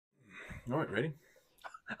All right, ready?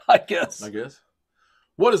 I guess.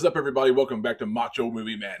 What is up, everybody? Welcome back to Macho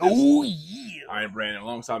Movie Madness. Oh, yeah. I am Brandon.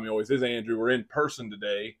 Alongside me always is Andrew. We're in person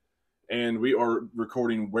today, and we are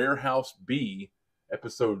recording Warehouse B,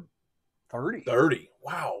 episode 30.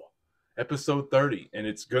 Wow. Episode 30, and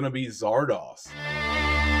it's going to be Zardoz.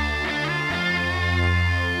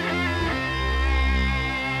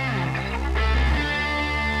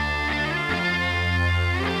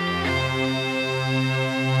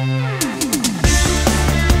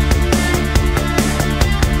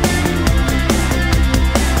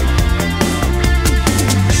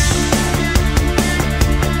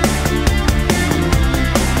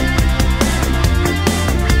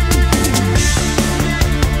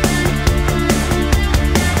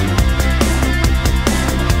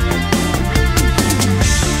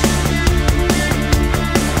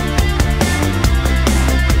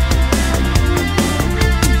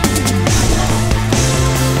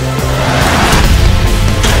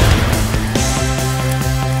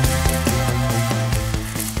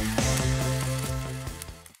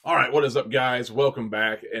 What is up, guys? Welcome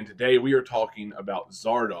back, and today we are talking about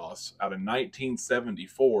Zardoz out of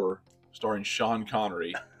 1974, starring Sean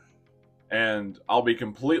Connery. And I'll be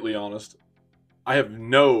completely honest, I have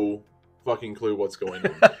no fucking clue what's going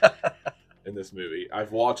on in this movie.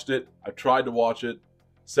 I've watched it, I've tried to watch it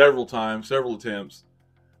several times, several attempts.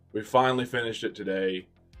 We finally finished it today,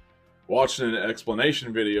 watched an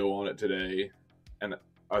explanation video on it today, and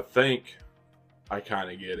I think I kind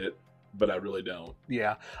of get it. But I really don't.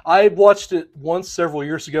 Yeah, I watched it once several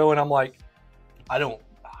years ago, and I'm like, I don't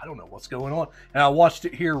know what's going on. And I watched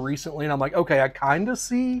it here recently, and I'm like, okay, I kind of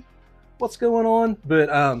see what's going on. But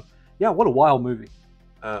yeah, what a wild movie.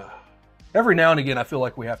 Every now and again, I feel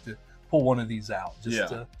like we have to pull one of these out,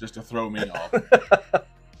 just to throw me off.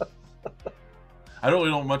 I don't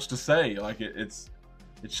really know much to say. Like it's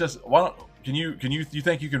just why don't you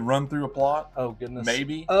think you can run through a plot? Oh goodness,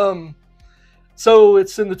 maybe. So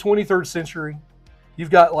it's in the 23rd century. You've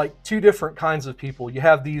got like two different kinds of people. You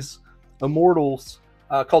have these immortals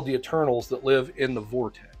called the Eternals that live in the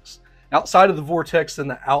vortex. Outside of the vortex in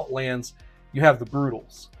the Outlands, you have the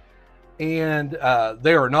Brutals. And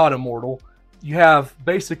they are not immortal. You have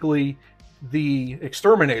basically the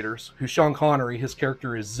Exterminators, who Sean Connery, his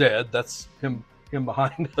character is Zed. That's him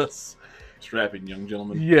behind us. Strapping young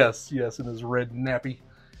gentleman. Yes, in his red nappy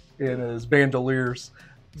and his bandoliers.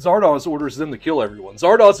 Zardoz orders them to kill everyone.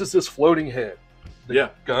 Zardoz is this floating head. The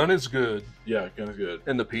gun is good. Yeah, gun is good.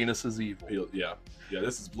 And the penis is evil. Yeah,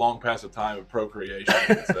 this is long past the time of procreation.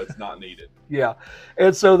 That's not needed. Yeah,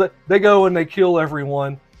 and so they go and they kill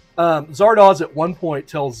everyone. Zardoz at one point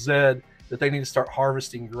tells Zed that they need to start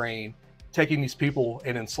harvesting grain, taking these people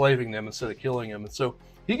and enslaving them instead of killing them. And so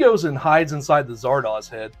he goes and hides inside the Zardoz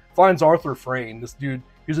head, finds Arthur Frayne, this dude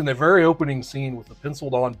who's in the very opening scene with a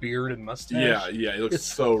penciled-on beard and mustache. Yeah, he looks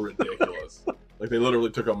so ridiculous. Like they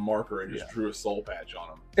literally took a marker and just drew a soul patch on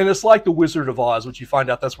him. And it's like the Wizard of Oz, which you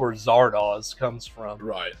find out that's where Zardoz comes from.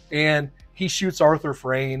 Right. And he shoots Arthur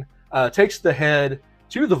Frayne, takes the head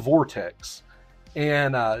to the vortex,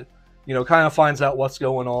 and kind of finds out what's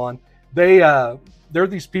going on. They're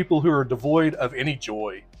these people who are devoid of any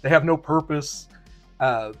joy. They have no purpose.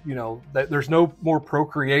 There's no more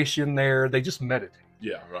procreation there. They just meditate.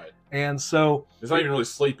 Yeah, right. And so it's not even really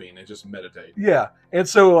sleeping; they just meditate. Yeah, and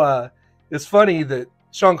so it's funny that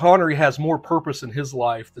Sean Connery has more purpose in his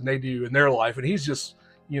life than they do in their life, and he's just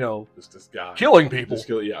this guy killing people.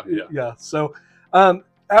 Yeah. So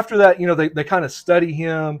after that, they kind of study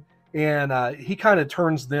him, and he kind of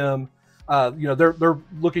turns them. They're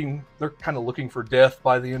kind of looking for death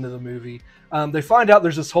by the end of the movie. They find out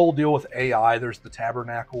there's this whole deal with AI. There's the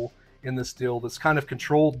tabernacle in this deal that's kind of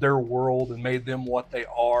controlled their world and made them what they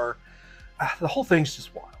are. The whole thing's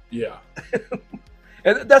just wild. Yeah.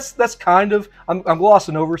 And that's kind of, I'm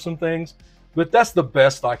glossing over some things, but that's the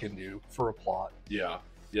best I can do for a plot. Yeah.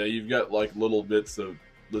 You've got like little bits of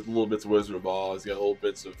Wizard of Oz. You got little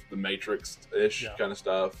bits of the Matrix-ish kind of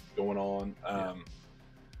stuff going on.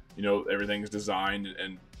 Everything's designed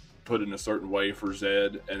and put in a certain way for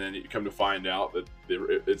Zed, and then you come to find out that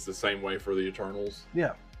it's the same way for the Eternals.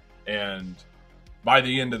 Yeah. And by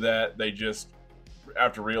the end of that, they just,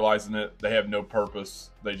 after realizing it, they have no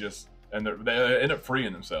purpose. They end up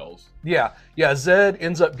freeing themselves. Yeah. Zed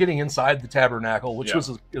ends up getting inside the tabernacle, which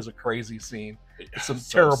is a crazy scene. Some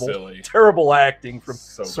terrible acting from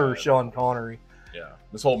Sir Sean Connery. Yeah,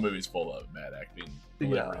 this whole movie's full of bad acting,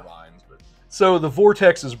 delivery lines. But so the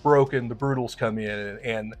vortex is broken. The Brutals come in,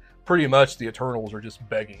 and pretty much the Eternals are just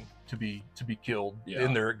begging to be killed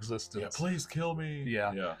in their existence. Yeah, please kill me.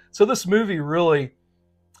 Yeah. So this movie really,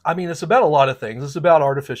 I mean, it's about a lot of things. It's about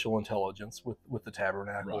artificial intelligence with the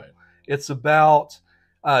tabernacle. Right. It's about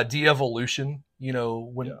de-evolution. You know,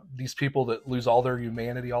 when Yeah. these people that lose all their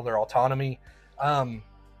humanity, all their autonomy.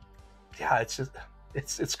 Yeah, it's just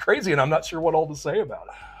it's crazy, and I'm not sure what all to say about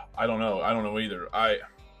it. I don't know. I don't know either.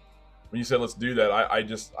 When you said let's do that, I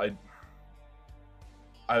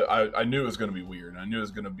knew it was going to be weird. I knew it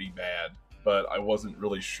was going to be bad, but I wasn't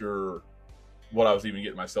really sure what I was even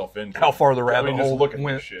getting myself into. How far the rabbit just hole look at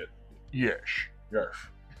went. this shit. Yes. Yes.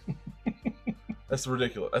 That's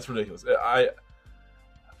ridiculous. That's ridiculous.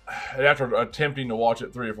 After attempting to watch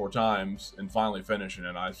it 3 or 4 times and finally finishing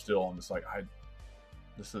it, I'm just like,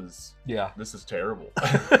 this is terrible.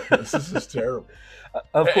 This is just terrible.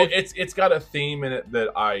 Of course, It's got a theme in it that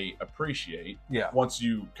I appreciate. Yeah. Once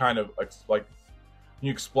you kind of like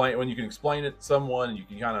you can explain it to someone and you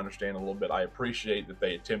can kind of understand a little bit. I appreciate that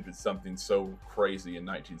they attempted something so crazy in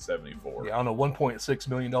 1974. Yeah, on a $1.6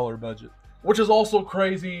 million budget. Which is also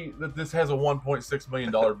crazy that this has a $1.6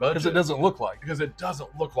 million budget. Because it doesn't look like it. Because it doesn't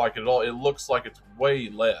look like it at all. It looks like it's way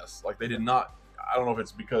less. Like they did not. I don't know if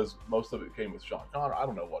it's because most of it came with Sean Connery. I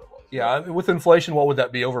don't know what it was. Yeah, I mean, with inflation, what would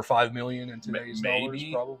that be? Over $5 million in today's dollars,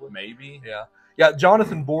 probably. Maybe. Yeah. John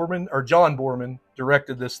Borman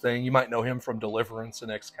directed this thing. You might know him from Deliverance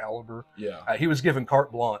and Excalibur. Yeah. He was given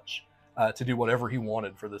carte blanche to do whatever he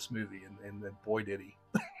wanted for this movie, and then boy did he.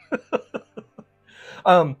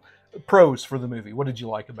 Pros for the movie. What did you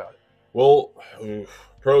like about it? Well,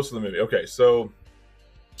 pros for the movie. Okay, so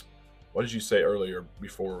what did you say earlier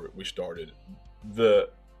before we started? The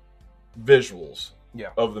visuals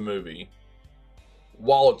of the movie,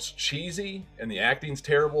 while it's cheesy and the acting's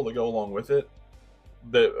terrible to go along with it,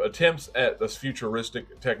 the attempts at this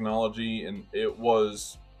futuristic technology, and it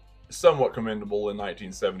was somewhat commendable in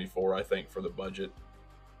 1974, I think, for the budget.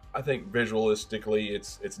 I think visualistically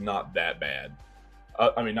it's not that bad.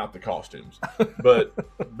 I mean, not the costumes, but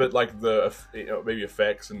like the maybe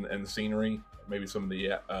effects and the scenery, maybe some of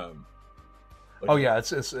the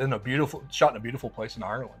it's in shot in a beautiful place in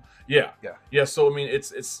Ireland. Yeah. So I mean,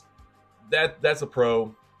 it's that's a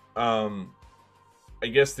pro. I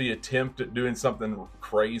guess the attempt at doing something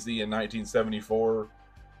crazy in 1974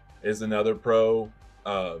 is another pro.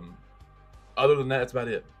 Other than that, that's about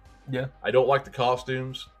it. Yeah. I don't like the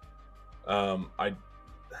costumes.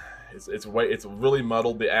 It's really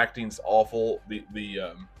muddled. The acting's awful.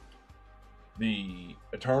 The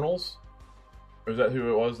Eternals. Or is that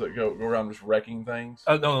who it was that go around just wrecking things?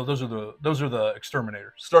 No, those are the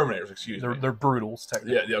exterminators. Exterminators, excuse me. They're brutals,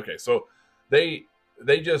 technically. Yeah. Okay, so they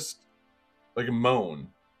just like moan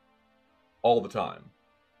all the time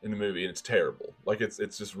in the movie, and it's terrible. Like it's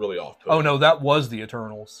just really off. Oh no, that was the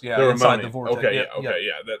Eternals. Yeah, they were inside moaning. the vortex. Okay, yeah.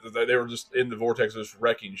 They were just in the vortex, just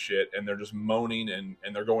wrecking shit, and they're just moaning, and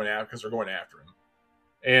they're going after because they're going after him,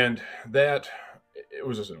 and that it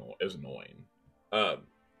was annoying.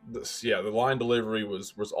 The line delivery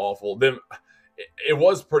was awful. Then it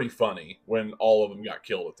was pretty funny when all of them got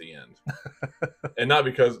killed at the end, and not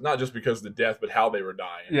just because of the death, but how they were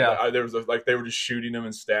dying. Yeah, there was they were just shooting them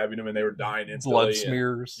and stabbing them, and they were dying instantly. Blood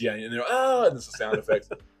smears. And they're and it's the sound effects.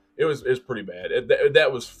 It was pretty bad.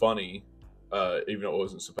 That was funny, even though it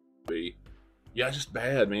wasn't supposed to be. Yeah, just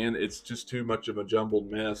bad, man. It's just too much of a jumbled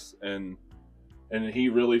mess, and he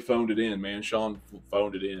really phoned it in, man. Sean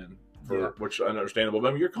phoned it in. Which is understandable. But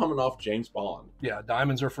I mean, you're coming off James Bond. Yeah,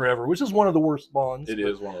 Diamonds Are Forever, which is one of the worst Bonds. It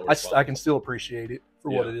is one of the worst Bonds. I can still appreciate it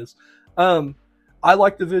for what it is. I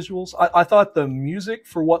like the visuals. I thought the music,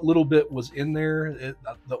 for what little bit was in there,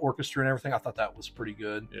 the orchestra and everything, I thought that was pretty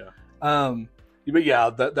good. Yeah. But yeah,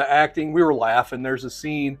 the acting, we were laughing. There's a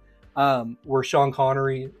scene where Sean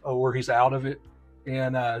Connery, where he's out of it,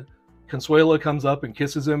 and Consuela comes up and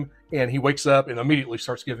kisses him, and he wakes up and immediately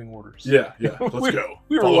starts giving orders. Yeah. Let's go.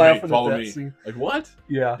 We were laughing at that scene. Like, what?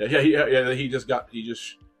 Yeah. He just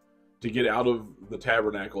to get out of the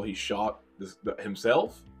tabernacle, he shot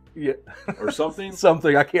himself. Yeah. Or something.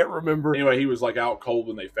 Something I can't remember. Anyway, he was like out cold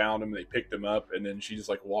when they found him. They picked him up, and then she just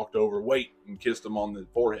like walked over, and kissed him on the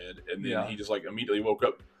forehead, and then he just like immediately woke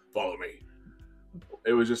up. Follow me.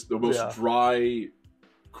 It was just the most dry,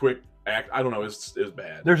 quick act. I don't know. It's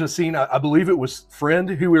bad. There's a scene. I believe it was Friend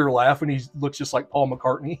who we were laughing. He looks just like Paul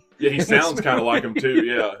McCartney. Yeah, he sounds kind of like him too.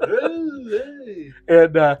 Yeah.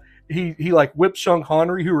 And he like whips Sean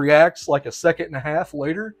Connery, who reacts like a second and a half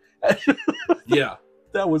later. Yeah.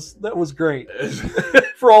 That was great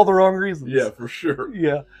for all the wrong reasons. Yeah, for sure.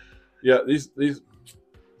 Yeah. This is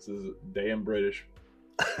damn British.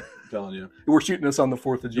 I'm telling you. We're shooting this on the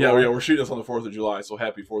 4th of July. Yeah, we're shooting this on the 4th of July. So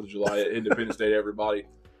happy 4th of July, Independence Day to everybody.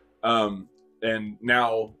 And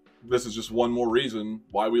now this is just one more reason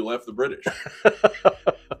why we left the British.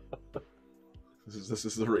 This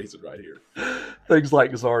is the reason right here. Things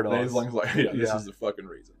like Zardoz. Things like this is the fucking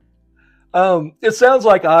reason. It sounds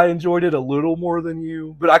like I enjoyed it a little more than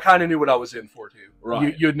you, but I kind of knew what I was in for too.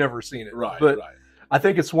 Right. You'd never seen it, Right. But right. I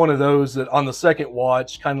think it's one of those that on the second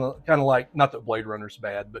watch, kind of like, not that Blade Runner's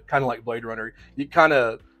bad, but kind of like Blade Runner, you kind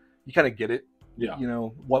of get it. Yeah. You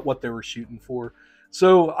know what they were shooting for.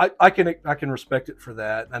 So I can respect it for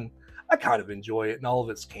that, and I kind of enjoy it and all of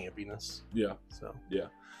its campiness. Yeah. So yeah,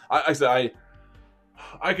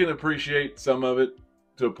 I can appreciate some of it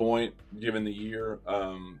to a point, given the year,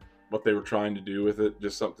 what they were trying to do with it,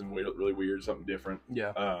 just something really weird, something different.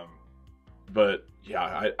 Yeah. But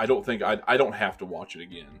yeah, I don't think I don't have to watch it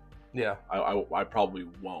again. Yeah. I probably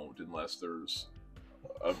won't unless there's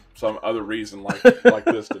some other reason like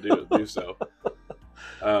this to do so.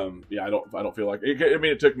 Yeah, I don't feel like it. I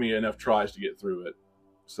mean, it took me enough tries to get through it,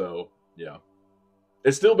 so yeah,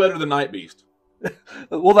 it's still better than Night Beast.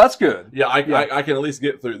 Well, that's good. Yeah, I can at least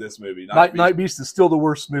get through this movie. Night Beast is still the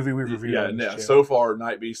worst movie we've reviewed. Yeah, so far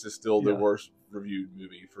Night Beast is still the worst reviewed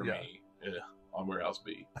movie for me on Warehouse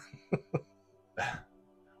B.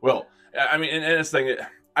 Well, I mean, and this thing,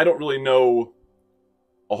 I don't really know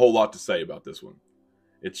a whole lot to say about this one.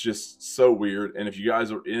 It's just so weird, and if you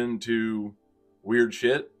guys are into weird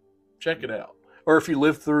shit, check it out. Or if you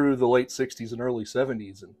lived through the late '60s and early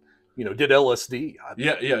 '70s and did LSD,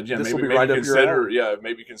 maybe right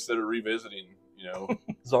maybe consider revisiting the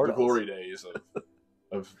Zardoz. glory days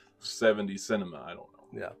of '70s cinema. I don't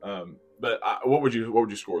know. Yeah. But what would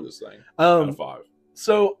you score this thing out of 5?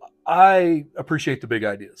 So I appreciate the big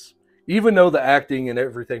ideas, even though the acting and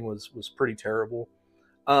everything was pretty terrible.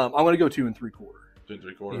 I'm going to go 2 3/4. 2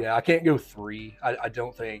 3/4. Yeah, I can't go 3. I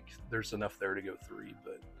don't think there's enough there to go 3,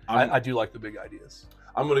 but I do like the big ideas.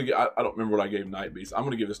 I don't remember what I gave Night Beast. I'm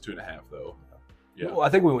gonna give this 2.5 though. Yeah. Well, I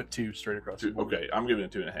think we went 2 straight across the board. Okay, I'm giving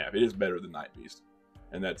it 2.5. It is better than Night Beast,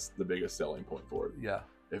 and that's the biggest selling point for it. Yeah.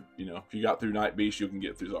 If you got through Night Beast, you can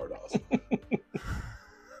get through Zardoz.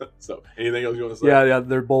 So, anything else you want to say? Yeah,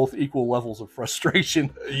 they're both equal levels of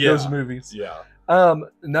frustration. Those movies. Yeah.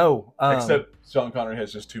 No. Except Sean Connery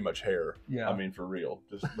has just too much hair. Yeah. I mean, for real.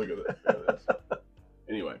 Just look at this.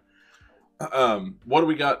 Anyway. What do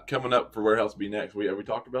we got coming up for Warehouse B next? Have we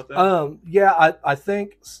talked about that? Yeah, I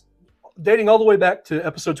think dating all the way back to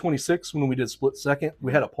episode 26 when we did Split Second,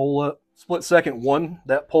 we had a poll up. Split Second won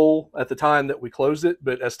that poll at the time that we closed it,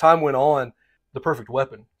 but as time went on, The Perfect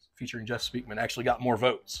Weapon, featuring Jeff Speakman, actually got more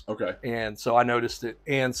votes. Okay. And so I noticed it.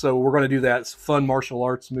 And so we're going to do that. It's a fun martial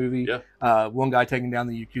arts movie. Yeah. One guy taking down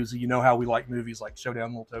the Yakuza. You know how we like movies like Showdown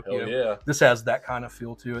in Little Tokyo. Hell yeah. This has that kind of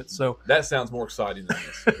feel to it. So that sounds more exciting than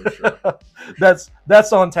this, for sure.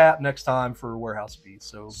 that's on tap next time for Warehouse B.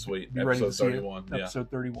 So sweet. Be ready to Episode see 31. it.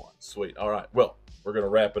 Episode 31. Sweet. All right. Well, we're going to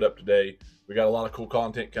wrap it up today. We got a lot of cool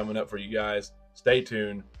content coming up for you guys. Stay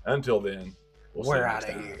tuned. Until then, we're out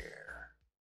of here.